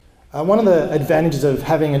One of the advantages of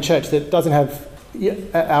having a church that doesn't have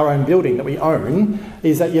our own building that we own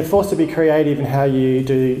is that you're forced to be creative in how you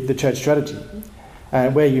do the church strategy.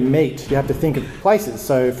 Where you meet, you have to think of places.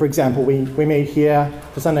 So, for example, we meet here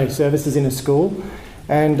for Sunday services in a school,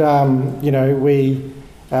 and we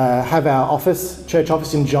have our church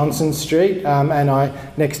office in Johnson Street, and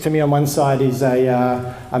next to me on one side is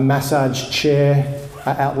a massage chair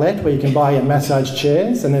outlet where you can buy your massage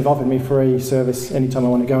chairs, and they've offered me free service anytime I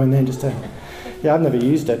want to go in there I've never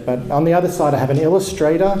used it, but on the other side I have an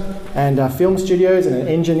illustrator and film studios and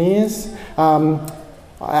engineers.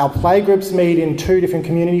 Our playgroups meet in 2 different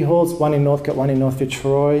community halls, one in Northcote, one in North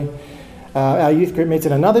Fitzroy. Our youth group meets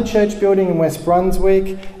in another church building in West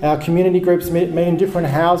Brunswick. Our community groups meet in different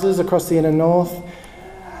houses across the inner north.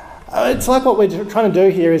 It's like what we're trying to do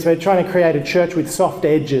here is we're trying to create a church with soft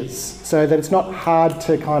edges so that it's not hard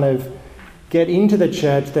to kind of get into the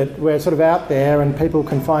church, that we're sort of out there and people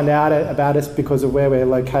can find out about us because of where we're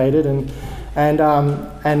located, and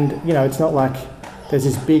it's not like there's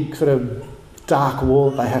this big sort of dark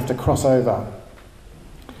wall that they have to cross over.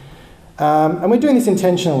 And we're doing this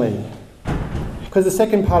intentionally because the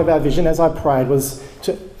second part of our vision, as I prayed, was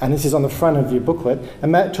and this is on the front of your booklet,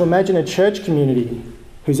 to imagine a church community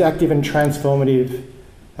whose active and transformative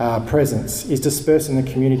presence is dispersed in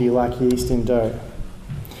the community like yeast in dough.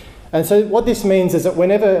 And so what this means is that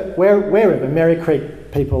wherever Merri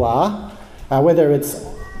Creek people are, whether it's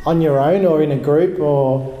on your own or in a group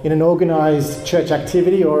or in an organised church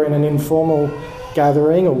activity or in an informal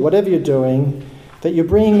gathering or whatever you're doing, that you're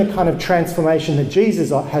bringing the kind of transformation that Jesus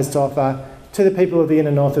has to offer to the people of the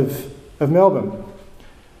inner north of Melbourne.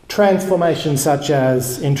 Transformation such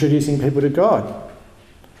as introducing people to God,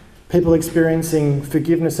 people experiencing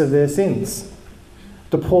forgiveness of their sins,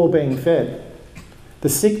 the poor being fed, the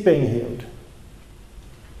sick being healed,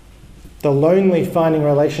 the lonely finding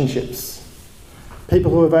relationships, people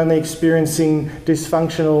who have only experienced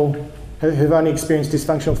dysfunctional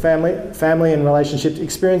family and relationships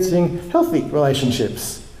experiencing healthy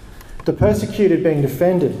relationships, the persecuted being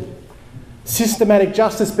defended, systematic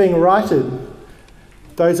justice being righted,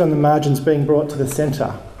 those on the margins being brought to the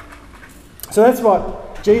centre. So that's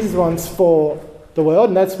what Jesus wants for the world,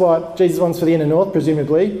 and that's what Jesus wants for the inner north,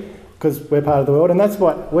 presumably, because we're part of the world, and that's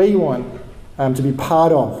what we want to be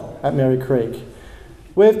part of at Merri Creek.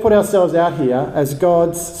 We've put ourselves out here as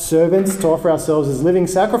God's servants to offer ourselves as living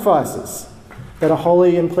sacrifices that are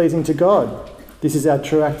holy and pleasing to God. This is our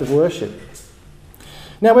true act of worship.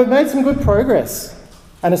 Now, we've made some good progress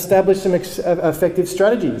and established some effective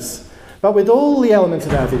strategies, but with all the elements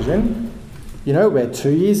of our vision, we're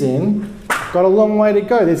 2 years in, got a long way to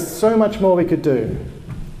go. There's so much more we could do.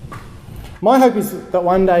 My hope is that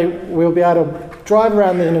one day we'll be able to drive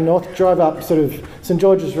around the inner north, drive up sort of St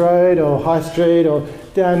George's Road or High Street or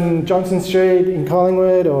down Johnson Street in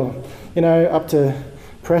Collingwood or, up to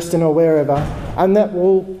Preston or wherever, and that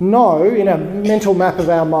we'll know in a mental map of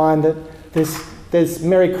our mind that there's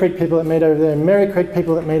Merri Creek people that meet over there, Merri Creek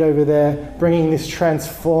people that meet over there, bringing this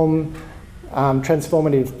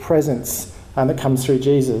transformative presence that comes through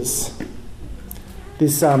Jesus.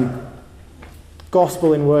 This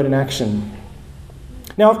gospel in word and action.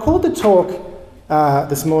 Now, I've called the talk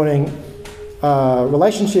this morning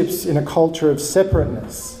Relationships in a Culture of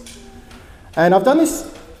Separateness. And I've done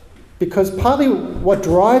this because partly what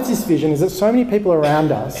drives this vision is that so many people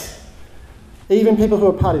around us, even people who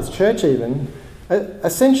are part of this church even,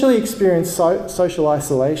 essentially experience social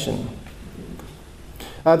isolation.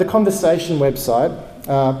 The Conversation website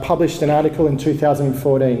published an article in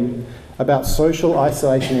 2014 about social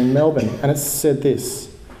isolation in Melbourne, and it said this: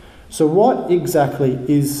 so what exactly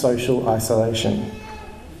is social isolation?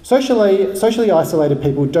 Socially isolated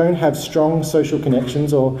people don't have strong social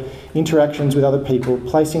connections or interactions with other people,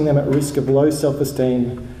 placing them at risk of low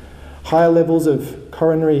self-esteem, higher levels of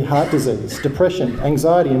coronary heart disease, depression,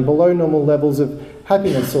 anxiety, and below normal levels of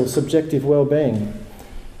happiness or subjective well-being.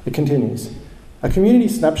 It continues. A community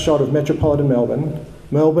snapshot of metropolitan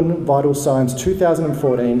Melbourne Vital Signs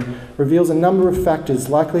 2014 reveals a number of factors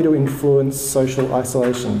likely to influence social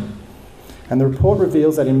isolation. And the report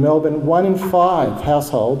reveals that in Melbourne, 1 in 5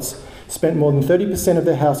 households spent more than 30% of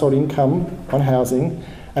their household income on housing,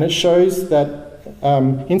 and it shows that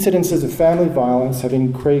incidences of family violence have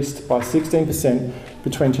increased by 16%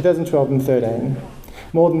 between 2012 and 13.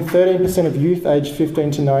 More than 13% of youth aged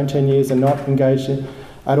 15 to 19 years are not engaged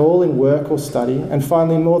at all in work or study, and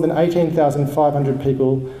finally more than 18,500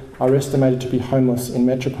 people are estimated to be homeless in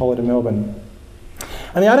metropolitan Melbourne.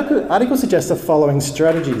 And the article suggests the following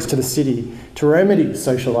strategies to the city to remedy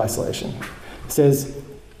social isolation. It says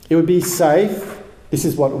it would be safe this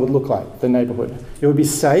is what it would look like, the neighbourhood. It would be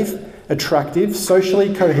safe, attractive,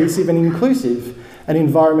 socially cohesive and inclusive, and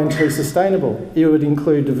environmentally sustainable. It would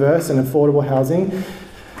include diverse and affordable housing.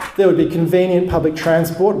 There would be convenient public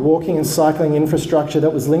transport, walking and cycling infrastructure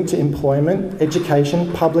that was linked to employment,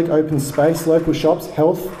 education, public open space, local shops,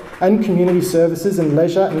 health and community services, and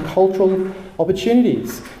leisure and cultural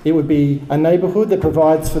opportunities. It would be a neighbourhood that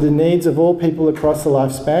provides for the needs of all people across the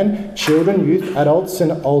lifespan, children, youth, adults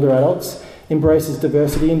and older adults, embraces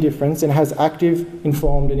diversity and difference, and has active,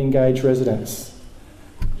 informed and engaged residents.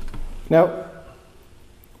 Now,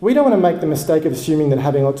 we don't want to make the mistake of assuming that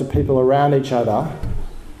having lots of people around each other,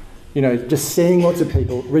 just seeing lots of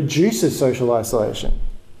people, reduces social isolation.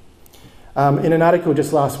 In an article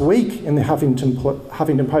just last week in the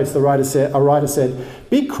Huffington Post, a writer said,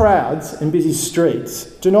 big crowds and busy streets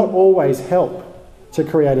do not always help to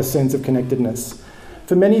create a sense of connectedness.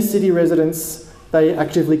 For many city residents, they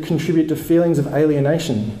actively contribute to feelings of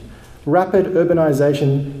alienation. Rapid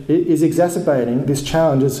urbanisation is exacerbating this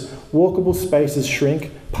challenge as walkable spaces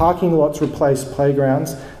shrink, parking lots replace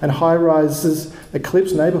playgrounds, and high-rises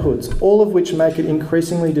eclipse neighbourhoods, all of which make it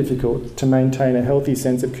increasingly difficult to maintain a healthy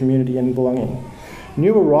sense of community and belonging.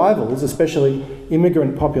 New arrivals, especially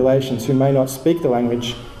immigrant populations who may not speak the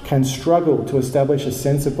language, can struggle to establish a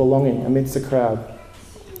sense of belonging amidst the crowd.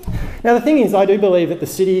 Now, the thing is, I do believe that the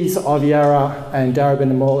cities of Yarra and Darebin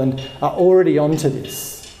and Moreland are already onto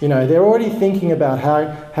this. They're already thinking about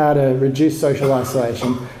how to reduce social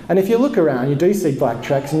isolation. And if you look around, you do see black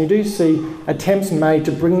tracks and you do see attempts made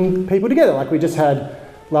to bring people together, like we just had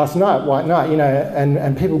last night, White Night,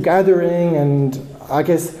 and people gathering and, I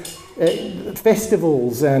guess,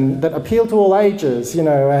 festivals and that appeal to all ages,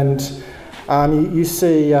 and you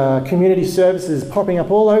see community services popping up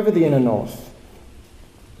all over the inner north.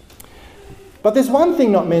 But there's one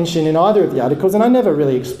thing not mentioned in either of the articles, and I never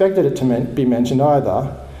really expected it to be mentioned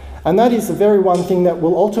either, and that is the very one thing that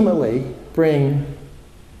will ultimately bring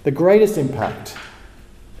the greatest impact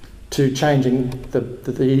to changing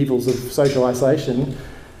the evils of social isolation,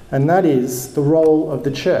 and that is the role of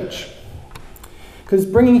the church. Because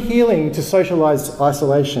bringing healing to social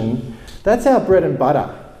isolation, that's our bread and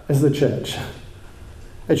butter as the church.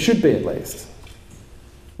 It should be, at least.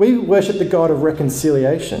 We worship the God of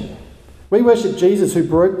reconciliation. We worship Jesus, who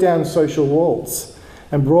broke down social walls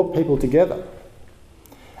and brought people together.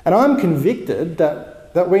 And I'm convicted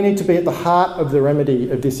that we need to be at the heart of the remedy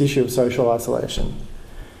of this issue of social isolation.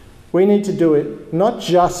 We need to do it not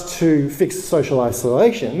just to fix social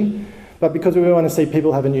isolation, but because we want to see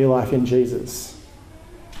people have a new life in Jesus.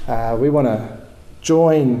 We want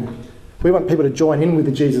people to join in with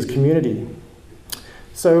the Jesus community.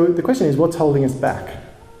 So the question is, what's holding us back?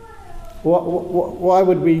 Why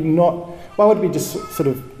would we just sort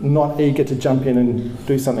of not eager to jump in and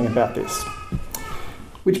do something about this?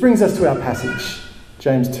 Which brings us to our passage,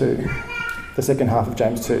 James 2, the second half of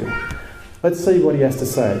James 2. Let's see what he has to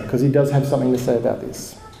say, because he does have something to say about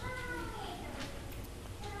this.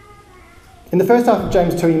 In the first half of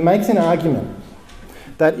James 2, he makes an argument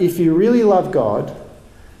that if you really love God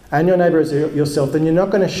and your neighbour as yourself, then you're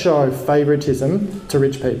not going to show favouritism to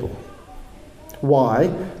rich people. Why?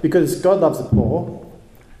 Because God loves the poor.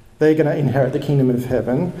 They're going to inherit the kingdom of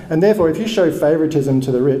heaven. And therefore, if you show favouritism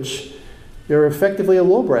to the rich, you're effectively a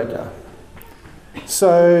lawbreaker.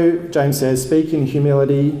 So, James says, speak in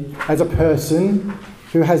humility as a person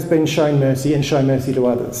who has been shown mercy and show mercy to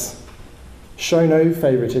others. Show no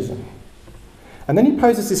favouritism. And then he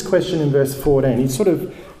poses this question in verse 14. He sort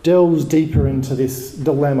of delves deeper into this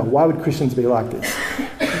dilemma. Why would Christians be like this?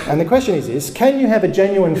 And the question is this: can you have a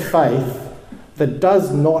genuine faith that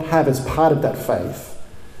does not have as part of that faith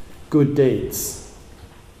good deeds?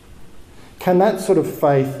 Can that sort of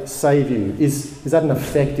faith save you? Is that an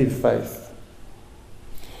effective faith?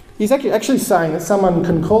 He's actually saying that someone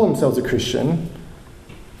can call themselves a Christian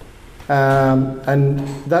and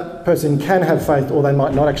that person can have faith, or they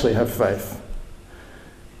might not actually have faith.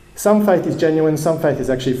 Some faith is genuine, some faith is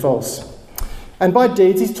actually false. And by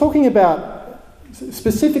deeds, he's talking about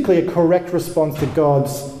specifically a correct response to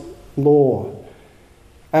God's law.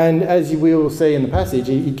 And as we will see in the passage,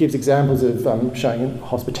 he gives examples of showing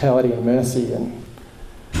hospitality and mercy and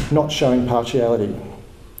not showing partiality.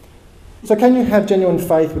 So can you have genuine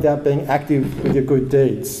faith without being active with your good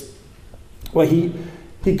deeds? Well, he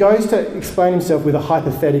goes to explain himself with a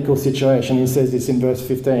hypothetical situation. He says this in verse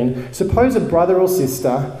 15. Suppose a brother or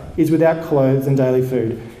sister is without clothes and daily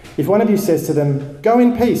food. If one of you says to them, "Go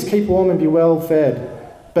in peace, keep warm and be well fed,"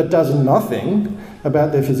 but does nothing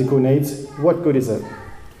about their physical needs, what good is it?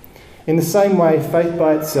 In the same way, faith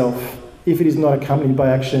by itself, if it is not accompanied by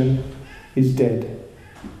action, is dead.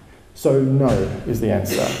 So no is the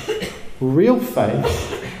answer. Real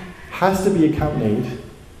faith has to be accompanied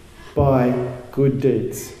by good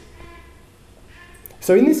deeds.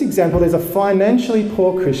 So in this example, there's a financially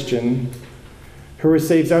poor Christian who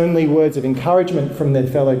receives only words of encouragement from their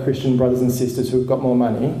fellow Christian brothers and sisters who've got more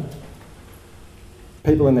money,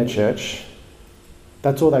 people in their church.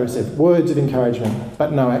 That's all they receive, words of encouragement,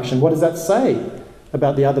 but no action. What does that say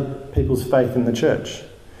about the other people's faith in the church?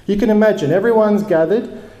 You can imagine everyone's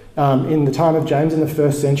gathered in the time of James in the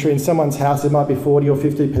first century in someone's house. There might be 40 or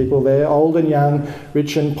 50 people there, old and young,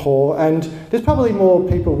 rich and poor, and there's probably more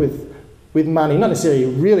people with money, not necessarily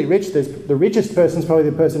really rich. There's the richest person's probably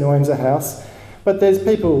the person who owns a house, but there's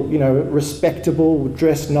people, respectable,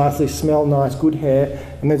 dressed nicely, smell nice, good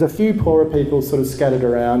hair, and there's a few poorer people sort of scattered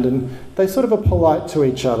around, and they sort of are polite to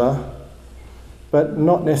each other, but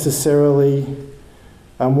not necessarily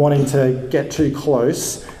wanting to get too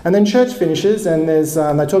close. And then church finishes, and there's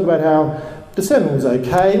they talk about how the sermon was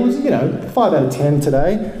okay. It was, 5 out of 10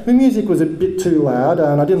 today. The music was a bit too loud,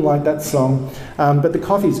 and I didn't like that song, but the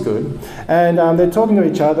coffee's good. And they're talking to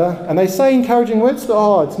each other, and they say encouraging words.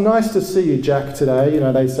 Oh, it's nice to see you, Jack, today,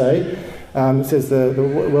 they say. It says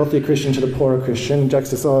the wealthier Christian to the poorer Christian. Jack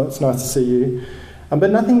says, oh, it's nice to see you.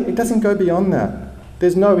 But nothing, it doesn't go beyond that.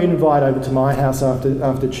 There's no invite over to my house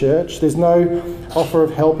after church. There's no offer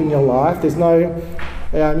of help in your life. There's no,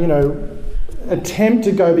 attempt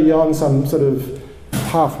to go beyond some sort of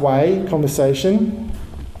halfway conversation.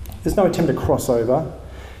 There's no attempt to cross over.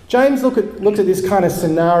 James looked at this kind of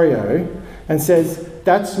scenario and says,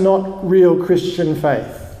 that's not real Christian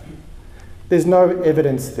faith. There's no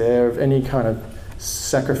evidence there of any kind of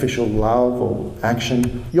sacrificial love or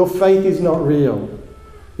action. Your faith is not real,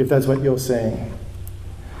 if that's what you're saying.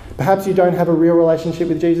 Perhaps you don't have a real relationship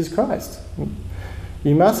with Jesus Christ.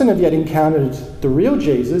 You mustn't have yet encountered the real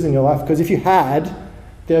Jesus in your life, because if you had,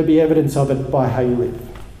 there would be evidence of it by how you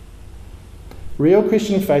live. Real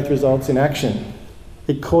Christian faith results in action.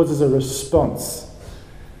 It causes a response.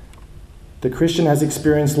 The Christian has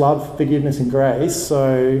experienced love, forgiveness and grace,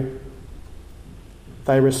 so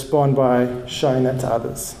they respond by showing that to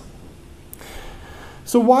others.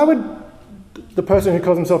 So why would the person who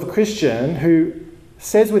calls himself a Christian, who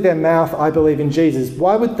says with their mouth, I believe in Jesus,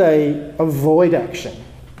 why would they avoid action?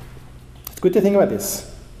 It's good to think about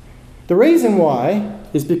this. The reason why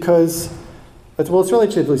is because, it's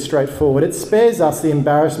relatively straightforward. It spares us the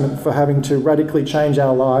embarrassment for having to radically change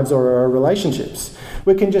our lives or our relationships.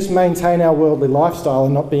 We can just maintain our worldly lifestyle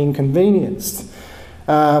and not be inconvenienced.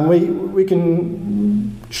 We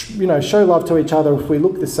can, show love to each other if we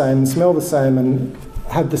look the same, smell the same, and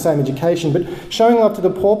have the same education, but showing love to the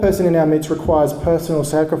poor person in our midst requires personal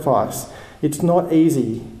sacrifice. It's not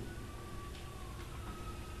easy.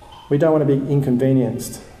 We don't want to be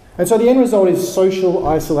inconvenienced. And so the end result is social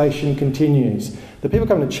isolation continues. The people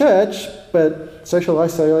come to church, but social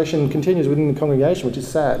isolation continues within the congregation, which is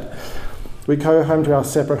sad. We go home to our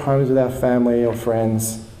separate homes with our family or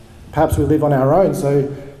friends. Perhaps we live on our own,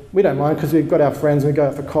 so we don't mind because we've got our friends and we go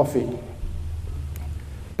out for coffee.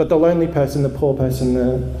 But the lonely person, the poor person,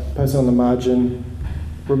 the person on the margin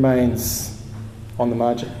remains on the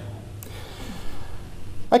margin.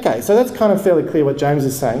 Okay, so that's kind of fairly clear what James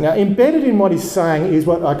is saying. Now, embedded in what he's saying is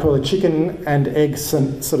what I call a chicken and egg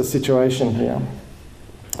sort of situation here.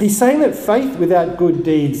 He's saying that faith without good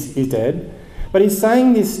deeds is dead, but he's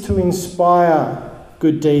saying this to inspire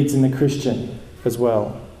good deeds in the Christian as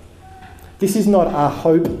well. This is not a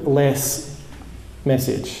hopeless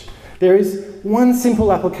message. There is one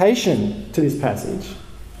simple application to this passage,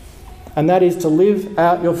 and that is to live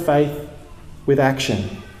out your faith with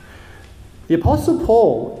action. The Apostle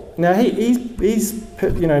Paul, now he's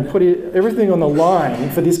put everything on the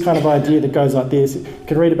line for this kind of idea that goes like this. You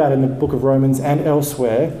can read about it in the book of Romans and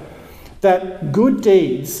elsewhere, that good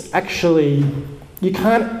deeds actually, you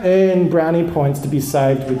can't earn brownie points to be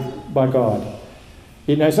saved by God.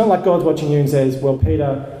 It's not like God's watching you and says, well,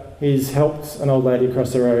 Peter, he's helped an old lady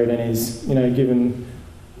across the road and he's, given,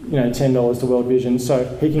 $10 to World Vision so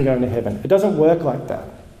he can go into heaven. It doesn't work like that.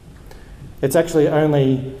 It's actually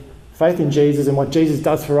only faith in Jesus and what Jesus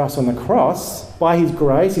does for us on the cross, by his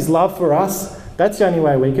grace, his love for us. That's the only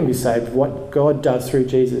way we can be saved, what God does through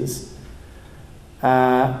Jesus.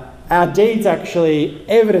 Our deeds actually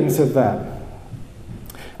evidence of that.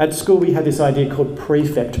 At school we had this idea called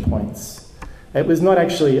prefect points. It was not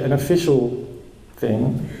actually an official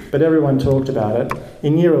thing, but everyone talked about it.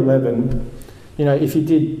 In year 11, if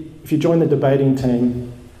you joined the debating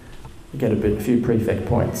team, you get a few prefect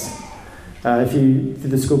points. If you did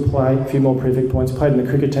the school play, a few more prefect points. Played in the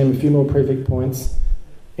cricket team, a few more prefect points.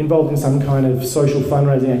 involved in some kind of social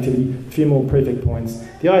fundraising activity, a few more prefect points.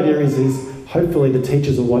 The idea is hopefully the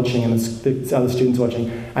teachers are watching and the other students are watching,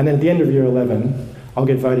 and then at the end of year 11, I'll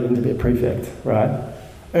get voted in to be a prefect, right?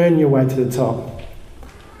 Earn your way to the top.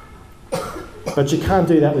 But you can't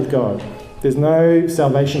do that with God. There's no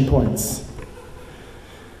salvation points.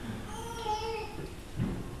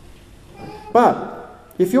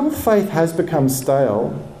 But if your faith has become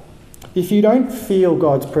stale, if you don't feel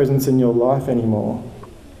God's presence in your life anymore,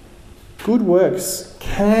 good works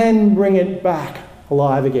can bring it back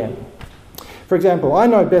alive again. For example, I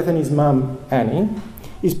know Bethany's mum, Annie,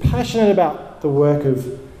 is passionate about the work of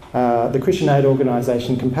the Christian aid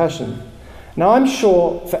organisation Compassion. Now, I'm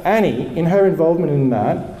sure for Annie, in her involvement in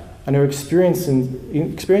that and her experiences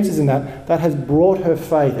in that, that has brought her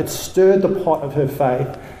faith, it stirred the pot of her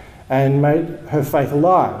faith and made her faith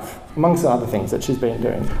alive, amongst other things that she's been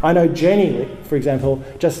doing. I know Jenny, for example,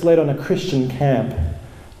 just led on a Christian camp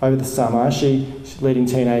over the summer. She's leading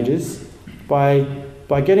teenagers. By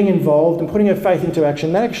getting involved and putting her faith into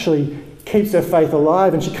action, that actually keeps her faith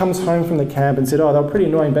alive, and she comes home from the camp and said, "Oh, they were pretty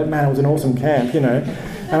annoying, but man, it was an awesome camp, you know."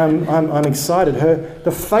 And I'm excited.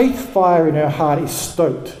 The faith fire in her heart is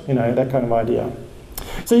stoked, you know, that kind of idea.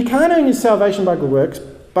 So you can't earn your salvation by good works,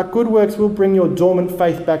 but good works will bring your dormant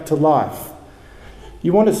faith back to life.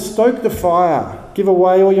 You want to stoke the fire, give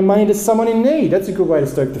away all your money to someone in need. That's a good way to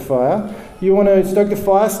stoke the fire. You want to stoke the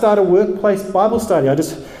fire, start a workplace Bible study. I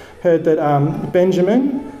just heard that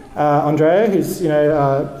Benjamin Andrea, who's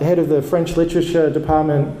head of the French literature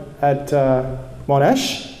department at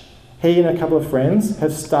Monash, he and a couple of friends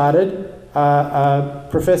have started a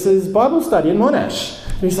professor's Bible study in Monash.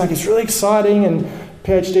 And he's like, it's really exciting, and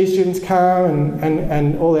PhD students come,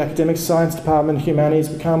 and all the academic science department, humanities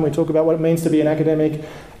come. We talk about what it means to be an academic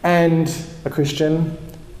and a Christian.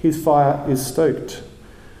 His fire is stoked.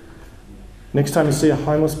 Next time you see a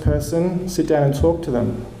homeless person, sit down and talk to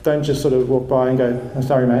them. Don't just sort of walk by and go, "I'm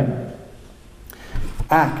sorry, mate."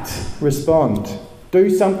 Act, respond, do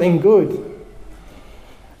something good.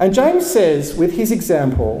 And James says, with his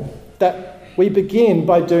example, that we begin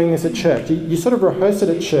by doing this at church. You sort of rehearse it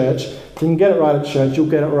at church. If you can get it right at church, you'll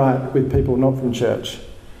get it right with people not from church.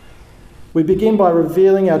 We begin by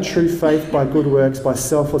revealing our true faith by good works, by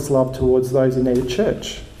selfless love towards those in need at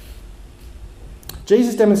church.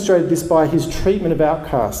 Jesus demonstrated this by his treatment of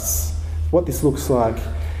outcasts, what this looks like,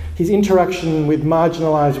 his interaction with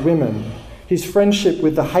marginalised women, his friendship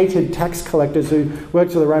with the hated tax collectors who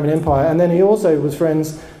worked for the Roman Empire, and then he also was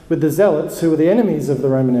friends with the zealots who were the enemies of the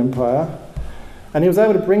Roman Empire. And he was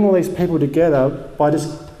able to bring all these people together by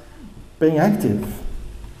just being active.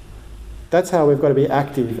 That's how we've got to be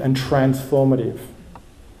active and transformative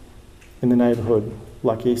in the neighbourhood,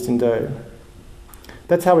 like Eastern Doe.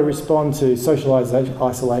 That's how we respond to social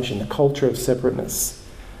isolation, a culture of separateness.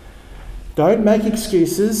 Don't make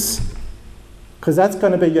excuses, because that's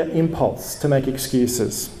going to be your impulse to make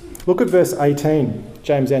excuses. Look at verse 18.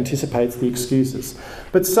 James anticipates the excuses.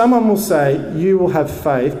 But someone will say, "You will have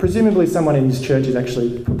faith." Presumably someone in his church has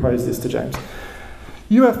actually proposed this to James.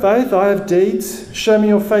 "You have faith, I have deeds. Show me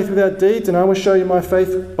your faith without deeds, and I will show you my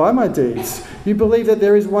faith by my deeds. You believe that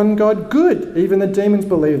there is one God? Good. Even the demons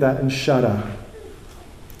believe that and shudder."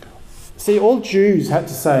 See, all Jews had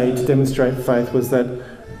to say to demonstrate faith was that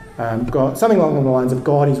God, something along the lines of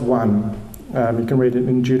God is one. You can read it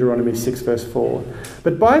in Deuteronomy 6 verse 4.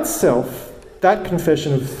 But by itself, that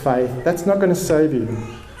confession of faith, that's not going to save you.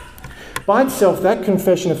 By itself, that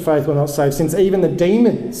confession of faith will not save, since even the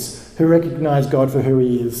demons who recognise God for who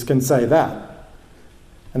he is can say that.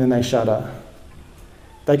 And then they shudder.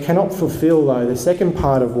 They cannot fulfil, though, the second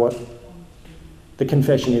part of what the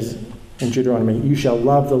confession is in Deuteronomy. You shall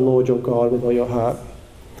love the Lord your God with all your heart.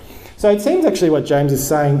 So it seems actually what James is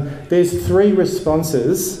saying, there's three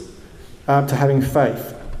responses to having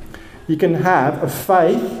faith. You can have a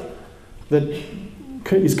faith that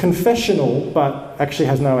is confessional but actually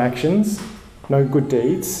has no actions, no good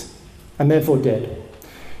deeds, and therefore dead.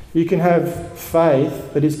 You can have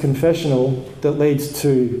faith that is confessional that leads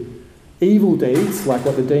to evil deeds, like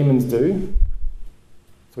what the demons do.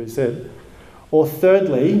 That's what he said. Or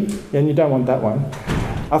thirdly, and you don't want that one,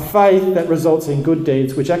 a faith that results in good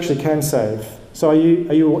deeds which actually can save. So are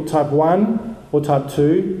you type 1 or type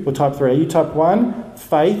 2 or type 3? Are you type 1,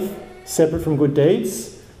 faith separate from good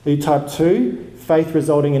deeds? Are you type 2, faith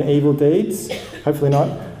resulting in evil deeds? Hopefully not.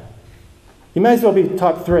 You may as well be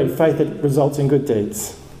type 3, faith that results in good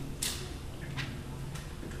deeds.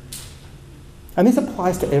 And this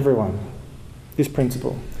applies to everyone, this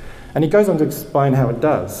principle. And he goes on to explain how it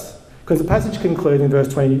does. Because the passage concludes in verse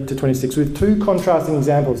 20 to 26 with two contrasting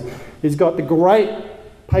examples. He's got the great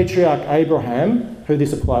patriarch Abraham, who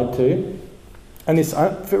this applied to, and this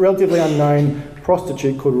relatively unknown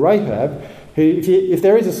prostitute called Rahab, who, if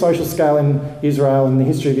there is a social scale in Israel and the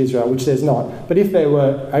history of Israel, which there's not, but if there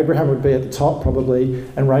were, Abraham would be at the top probably,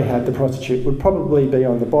 and Rahab, the prostitute, would probably be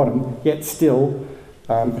on the bottom, yet still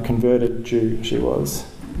a converted Jew she was.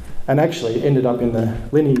 And actually ended up in the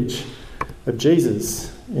lineage of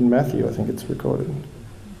Jesus in Matthew, I think it's recorded.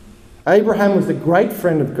 Abraham was the great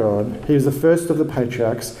friend of God. He was the first of the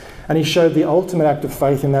patriarchs, and he showed the ultimate act of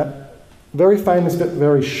faith in that very famous but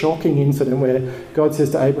very shocking incident where God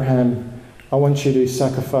says to Abraham, I want you to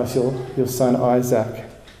sacrifice your son Isaac.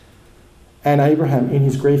 And Abraham, in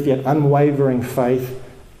his grief yet unwavering faith,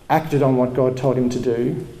 acted on what God told him to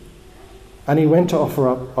do. And he went to offer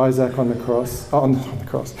up Isaac on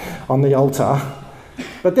the altar.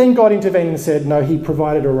 But then God intervened and said, no, he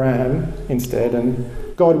provided a ram instead.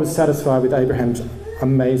 And God was satisfied with Abraham's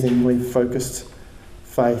amazingly focused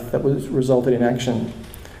faith that was resulted in action.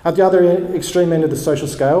 At the other extreme end of the social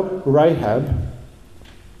scale, Rahab,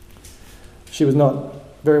 she was not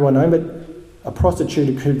very well known, but a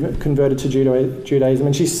prostitute who converted to Judaism,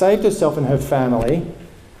 and she saved herself and her family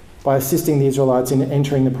by assisting the Israelites in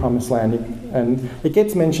entering the Promised Land. And it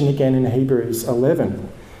gets mentioned again in Hebrews 11.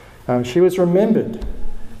 She was remembered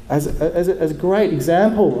as a great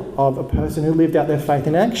example of a person who lived out their faith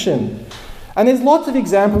in action. And there's lots of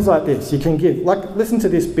examples like this you can give. Like, listen to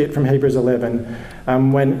this bit from Hebrews 11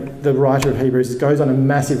 when the writer of Hebrews goes on a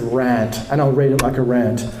massive rant, and I'll read it like a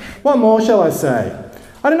rant. What more shall I say?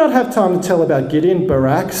 I do not have time to tell about Gideon,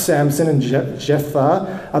 Barak, Samson and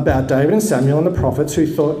Jephthah, about David and Samuel and the prophets who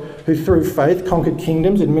through faith conquered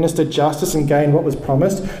kingdoms, administered justice and gained what was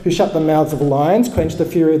promised, who shut the mouths of lions, quenched the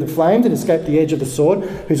fury of the flames and escaped the edge of the sword,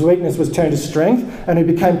 whose weakness was turned to strength, and who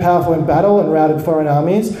became powerful in battle and routed foreign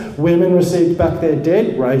armies. Women received back their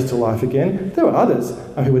dead, raised to life again. There were others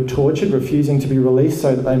who were tortured, refusing to be released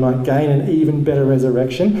so that they might gain an even better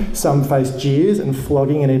resurrection. Some faced jeers and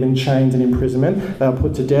flogging and even chains and imprisonment. They were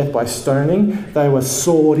put to death by stoning. They were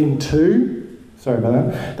sawed in two. Sorry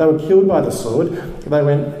about that. They were killed by the sword. They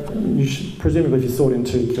went, presumably if you're sawed in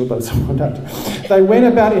two, killed by the sword, don't. They went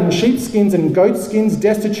about in sheepskins and goatskins,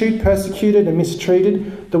 destitute, persecuted and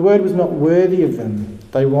mistreated. The word was not worthy of them.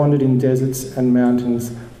 They wandered in deserts and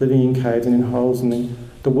mountains, living in caves and in holes. And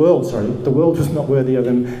the world was not worthy of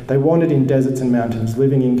them. They wandered in deserts and mountains,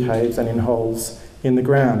 living in caves and in holes in the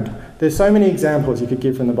ground. There's so many examples you could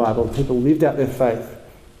give from the Bible. People lived out their faith.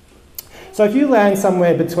 So if you land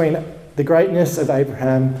somewhere between the greatness of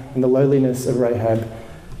Abraham and the lowliness of Rahab,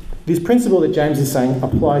 this principle that James is saying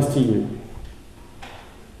applies to you.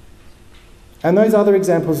 And those other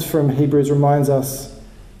examples from Hebrews reminds us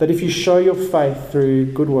that if you show your faith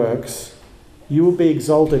through good works, you will be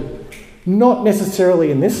exalted. Not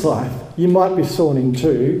necessarily in this life. You might be sawn in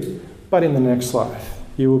two, but in the next life,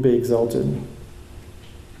 you will be exalted.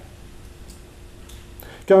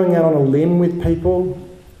 Going out on a limb with people,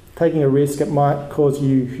 taking a risk, it might cause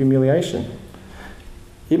you humiliation.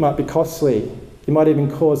 It might be costly. It might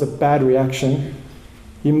even cause a bad reaction.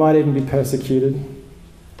 You might even be persecuted.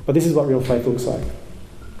 But this is what real faith looks like.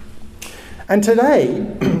 And today,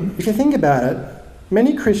 if you think about it,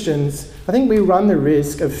 many Christians, I think we run the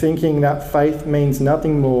risk of thinking that faith means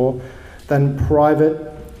nothing more than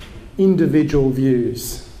private, individual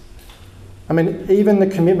views. I mean, even the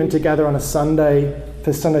commitment to gather on a Sunday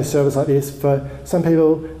for Sunday service like this, for some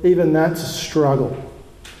people, even that's a struggle.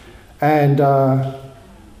 And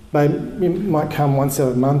you might come once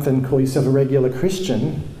a month and call yourself a regular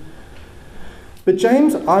Christian. But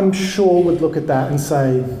James, I'm sure, would look at that and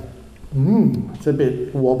say, it's a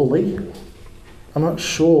bit wobbly. I'm not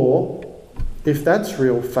sure if that's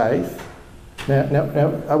real faith.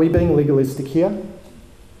 Now, are we being legalistic here?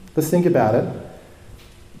 Let's think about it.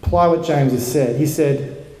 Apply what James has said. He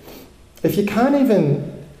said, if you can't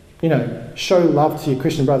even, show love to your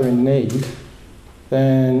Christian brother in need,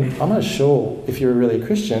 then I'm not sure if you're really a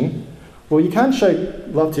Christian. Well, you can't show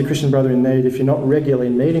love to your Christian brother in need if you're not regularly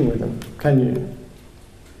meeting with them, can you?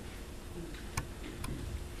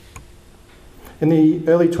 In the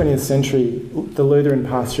early 20th century, the Lutheran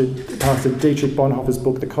pastor Dietrich Bonhoeffer's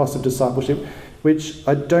book, The Cost of Discipleship, which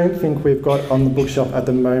I don't think we've got on the bookshelf at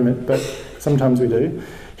the moment, but sometimes we do,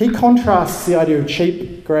 he contrasts the idea of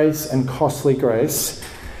cheap grace and costly grace.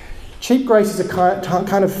 Cheap grace is a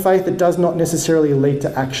kind of faith that does not necessarily lead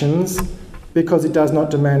to actions because it does not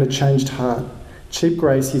demand a changed heart. Cheap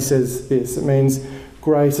grace, he says this, it means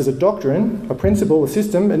grace as a doctrine, a principle, a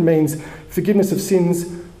system. It means forgiveness of sins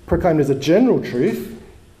proclaimed as a general truth,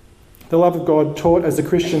 the love of God taught as a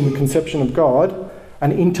Christian conception of God.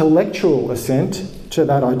 An intellectual assent to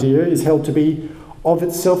that idea is held to be of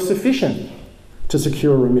itself sufficient to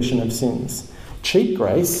secure remission of sins. Cheap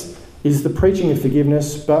grace is the preaching of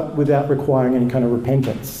forgiveness, but without requiring any kind of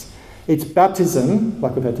repentance. It's baptism,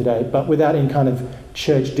 like we've had today, but without any kind of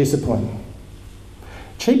church discipline.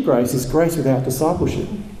 Cheap grace is grace without discipleship,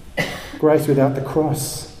 grace without the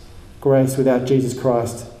cross, grace without Jesus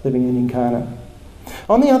Christ living in incarnate.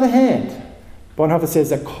 On the other hand, Bonhoeffer says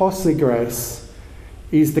that costly grace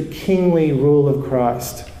is the kingly rule of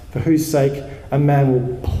Christ, for whose sake a man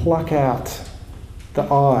will pluck out the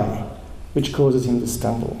eye which causes him to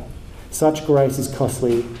stumble. Such grace is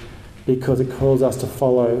costly because it calls us to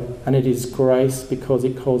follow, and it is grace because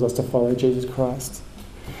it calls us to follow Jesus Christ.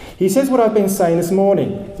 He says what I've been saying this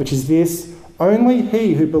morning, which is this: only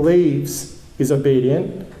he who believes is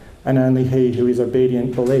obedient, and only he who is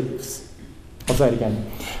obedient believes. I'll say it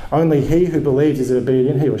again. Only he who believes is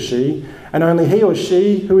obedient, he or she, and only he or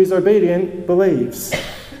she who is obedient believes.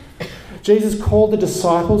 Jesus called the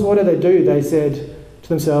disciples. What did? They said to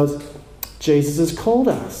themselves, Jesus has called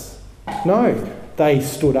us. No, they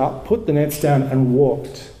stood up, put the nets down and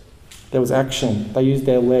walked. There was action. They used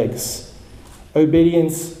their legs.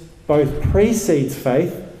 Obedience both precedes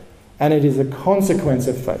faith and it is a consequence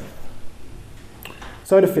of faith.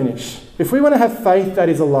 So to finish, if we want to have faith that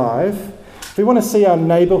is alive, if we want to see our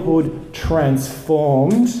neighbourhood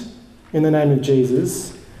transformed in the name of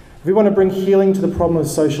Jesus, if we want to bring healing to the problem of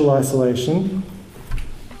social isolation,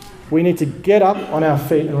 we need to get up on our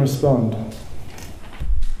feet and respond.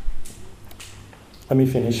 Let me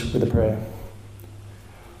finish with a prayer.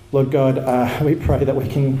 Lord God, we pray that we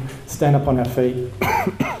can stand up on our feet.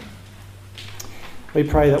 We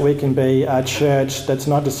pray that we can be a church that's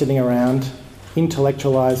not just sitting around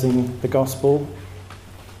intellectualising the gospel,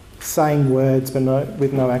 saying words but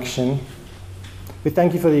with no action. We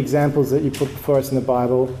thank you for the examples that you put before us in the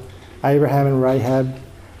Bible, Abraham and Rahab,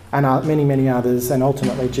 and many, many others, and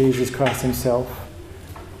ultimately Jesus Christ himself,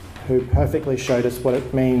 who perfectly showed us what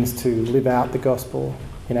it means to live out the gospel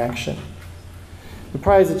in action. We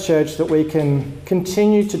pray as a church that we can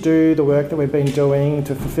continue to do the work that we've been doing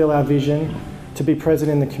to fulfil our vision, to be present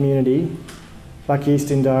in the community, like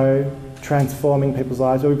East Indo, transforming people's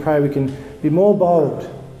lives. But we pray we can be more bold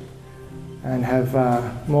and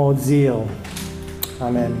have more zeal.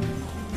 Amen.